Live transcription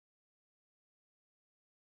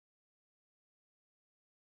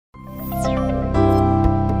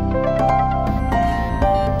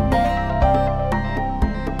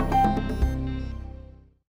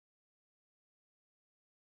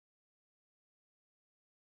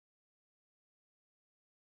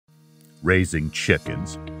Raising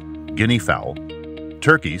chickens, guinea fowl,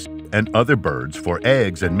 turkeys, and other birds for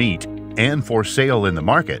eggs and meat and for sale in the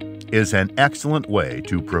market is an excellent way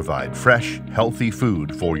to provide fresh, healthy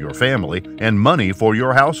food for your family and money for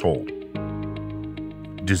your household.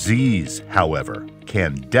 Disease, however,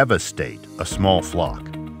 can devastate a small flock.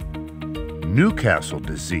 Newcastle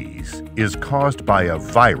disease is caused by a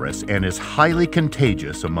virus and is highly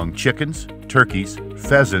contagious among chickens, turkeys,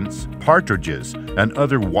 pheasants, partridges, and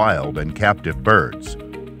other wild and captive birds.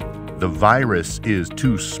 The virus is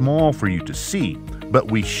too small for you to see,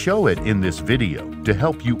 but we show it in this video to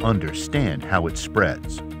help you understand how it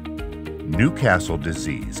spreads. Newcastle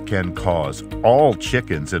disease can cause all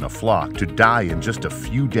chickens in a flock to die in just a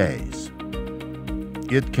few days.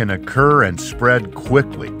 It can occur and spread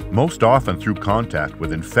quickly, most often through contact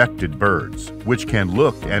with infected birds, which can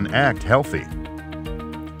look and act healthy.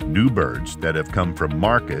 New birds that have come from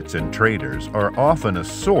markets and traders are often a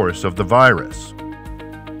source of the virus.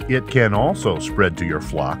 It can also spread to your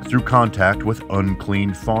flock through contact with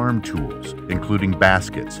unclean farm tools, including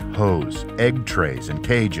baskets, hose, egg trays and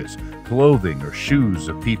cages, clothing or shoes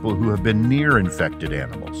of people who have been near infected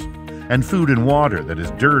animals, and food and water that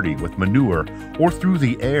is dirty with manure or through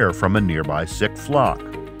the air from a nearby sick flock.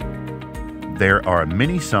 There are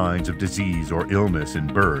many signs of disease or illness in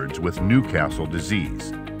birds with Newcastle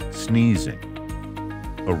disease: sneezing,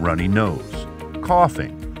 a runny nose,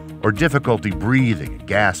 coughing, or difficulty breathing and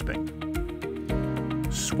gasping,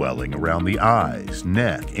 swelling around the eyes,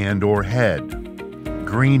 neck, and/or head,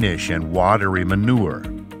 greenish and watery manure,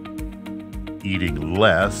 eating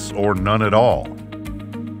less or none at all,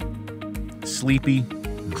 sleepy,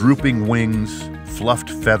 drooping wings, fluffed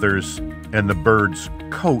feathers, and the bird's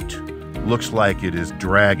coat looks like it is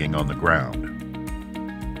dragging on the ground,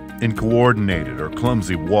 incoordinated or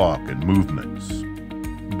clumsy walk and movements,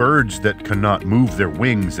 birds that cannot move their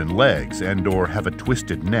wings and legs and/or have a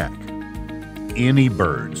twisted neck. Any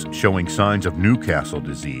birds showing signs of Newcastle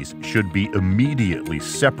disease should be immediately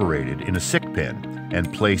separated in a sick pen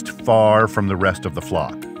and placed far from the rest of the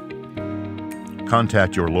flock.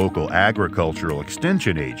 Contact your local agricultural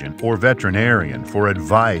extension agent or veterinarian for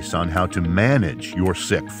advice on how to manage your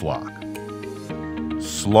sick flock.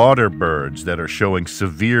 Slaughter birds that are showing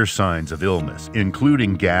severe signs of illness,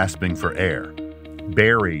 including gasping for air.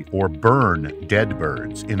 Bury or burn dead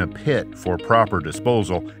birds in a pit for proper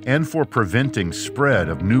disposal and for preventing spread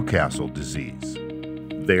of Newcastle disease.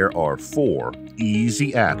 There are 4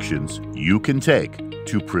 easy actions you can take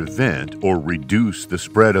to prevent or reduce the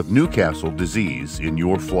spread of Newcastle disease in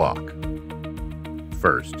your flock.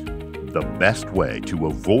 First, the best way to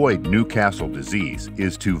avoid Newcastle disease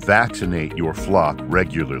is to vaccinate your flock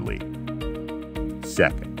regularly.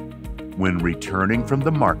 Second, when returning from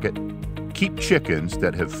the market, keep chickens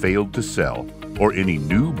that have failed to sell or any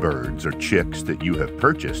new birds or chicks that you have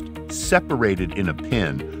purchased separated in a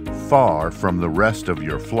pen far from the rest of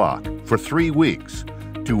your flock for 3 weeks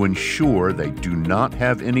to ensure they do not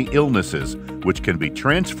have any illnesses which can be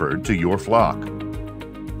transferred to your flock.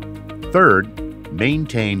 Third,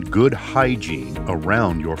 maintain good hygiene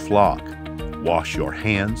around your flock. Wash your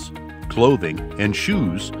hands, clothing, and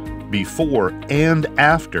shoes before and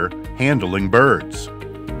after handling birds.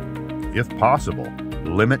 If possible,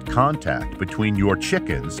 limit contact between your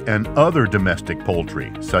chickens and other domestic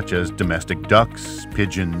poultry, such as domestic ducks,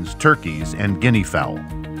 pigeons, turkeys, and guinea fowl.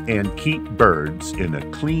 And keep birds in a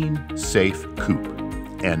clean, safe coop.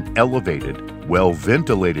 An elevated,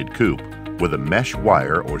 well-ventilated coop with a mesh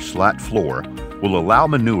wire or slat floor will allow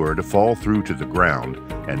manure to fall through to the ground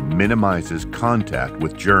and minimizes contact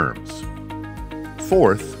with germs.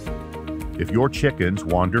 Fourth, if your chickens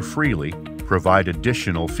wander freely, provide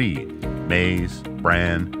additional feed: maize,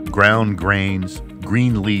 bran, ground grains,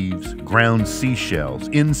 green leaves, ground seashells,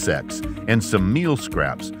 insects, and some meal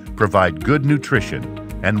scraps provide good nutrition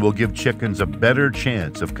and will give chickens a better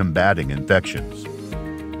chance of combating infections.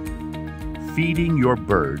 Feeding your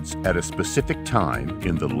birds at a specific time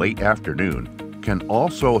in the late afternoon can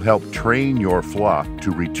also help train your flock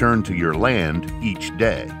to return to your land each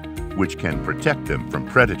day, which can protect them from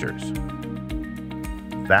predators.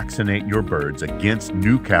 Vaccinate your birds against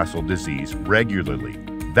Newcastle disease regularly.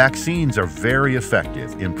 Vaccines are very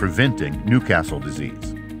effective in preventing Newcastle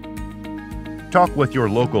disease. Talk with your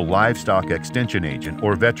local livestock extension agent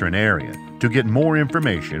or veterinarian to get more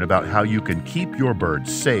information about how you can keep your birds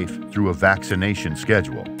safe through a vaccination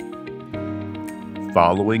schedule.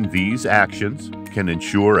 Following these actions can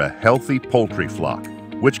ensure a healthy poultry flock,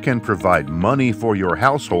 which can provide money for your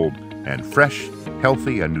household and fresh,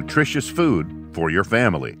 healthy, and nutritious food for your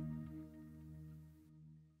family.